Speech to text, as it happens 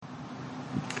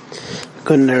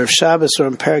Good Erev Shabbos, or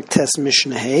in Perek Tes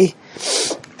Mishnah Hey,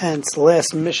 and it's the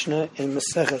last Mishnah in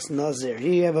Maseches Nazir.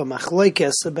 Here you have a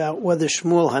machlokes about whether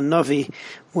Shmuel Hanavi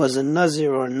was a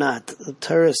Nazir or not. The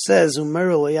Torah says,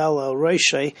 Umeru Loyala al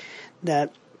Roshai,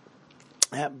 that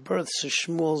at birth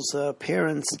Shmuel's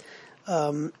parents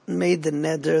made the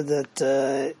neder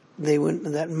that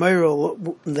that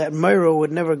Meira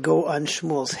would never go on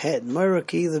Shmuel's head. Meira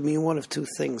can either mean one of two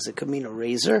things. It could mean a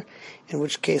razor, in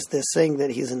which case they're saying that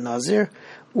he's a Nazir,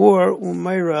 or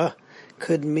Umeira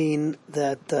could mean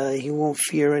that he won't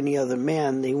fear any other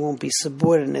man, he won't be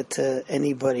subordinate to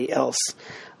anybody else.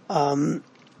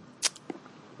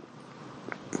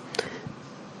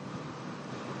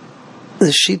 The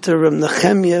Shita Rav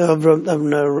Nechemia of Rav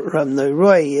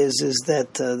Neroy is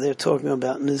that they're talking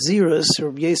about Nazirus.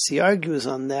 Rav Yossi argues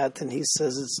on that, and he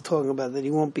says it's talking about that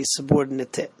he won't be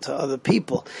subordinate to other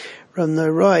people. Rav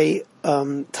Neroy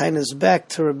tying us back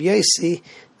to Rav Yossi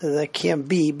that can't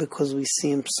be, because we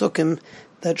see in Psukim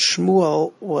that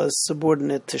Shmuel was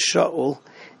subordinate to Shaul,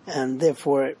 and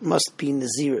therefore it must be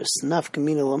Nazirus.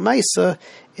 Nafkamina Lamaisa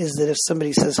is that if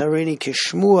somebody says Hareini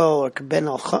Kishmuel or Keben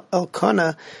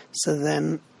Elkanah, so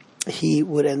then he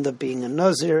would end up being a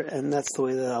Nazir, and that's the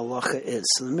way that halacha is.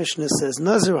 So the Mishnah says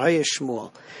Nazir Haya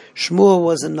Shmuel. Shmuel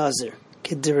was a Nazir.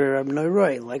 Kedivir Rav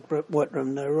Neroy, like what Rav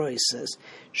Neroy says.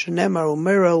 Shenemar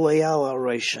Umera Loyal al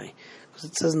Roshai. Because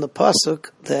it says in the pasuk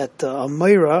that a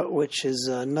Meira, which is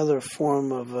another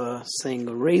form of saying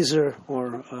a razor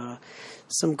or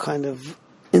some kind of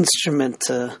instrument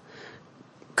to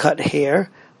cut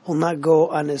hair, will not go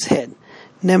on his head.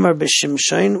 Nemar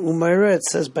b'Shimshon Umeira, it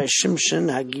says by Shimshon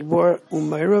Hagibor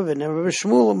Umeira, v'nemar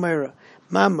b'Shmuel Umeira.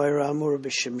 Ma Meira Amur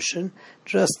b'Shimshon,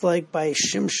 just like by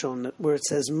Shimshon, where it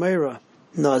says Meira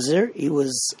Nazir, he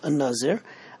was a Nazir.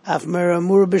 Af Meira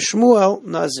Amur b'Shmuel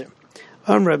Nazir.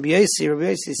 Rabbi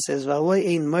Yossi says,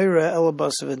 V'aloi ein Meira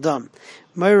elabas v'dam.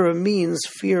 Meira means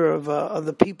fear of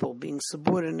other people, being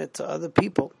subordinate to other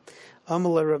people.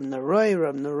 Amala Rav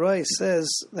Neroy says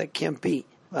that can't be.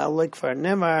 V'aloi kfar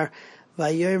nemar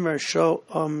v'yomer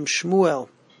Shmuel.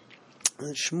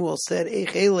 And Shmuel said,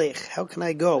 Eich elech, how can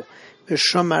I go?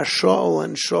 V'shamar Shaul,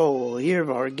 and Shaul will hear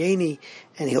v'hargeni,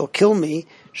 and he'll kill me.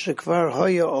 Shekvar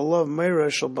hoya olav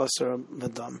Meira shel basar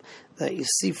v'dam. That you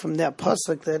see from that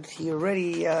pasuk that he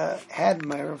already had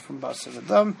Meira from basar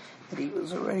v'dam, that he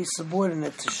was already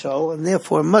subordinate to Shaul, and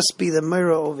therefore it must be the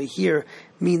Meira over here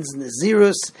means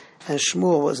Nazirus, and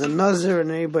Shmuel was a Nazir,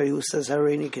 and anybody who says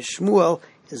Hareini Kishmuel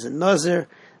is a Nazir.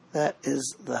 That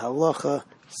is the halacha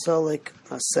Salik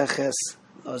Maseches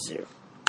Nazir.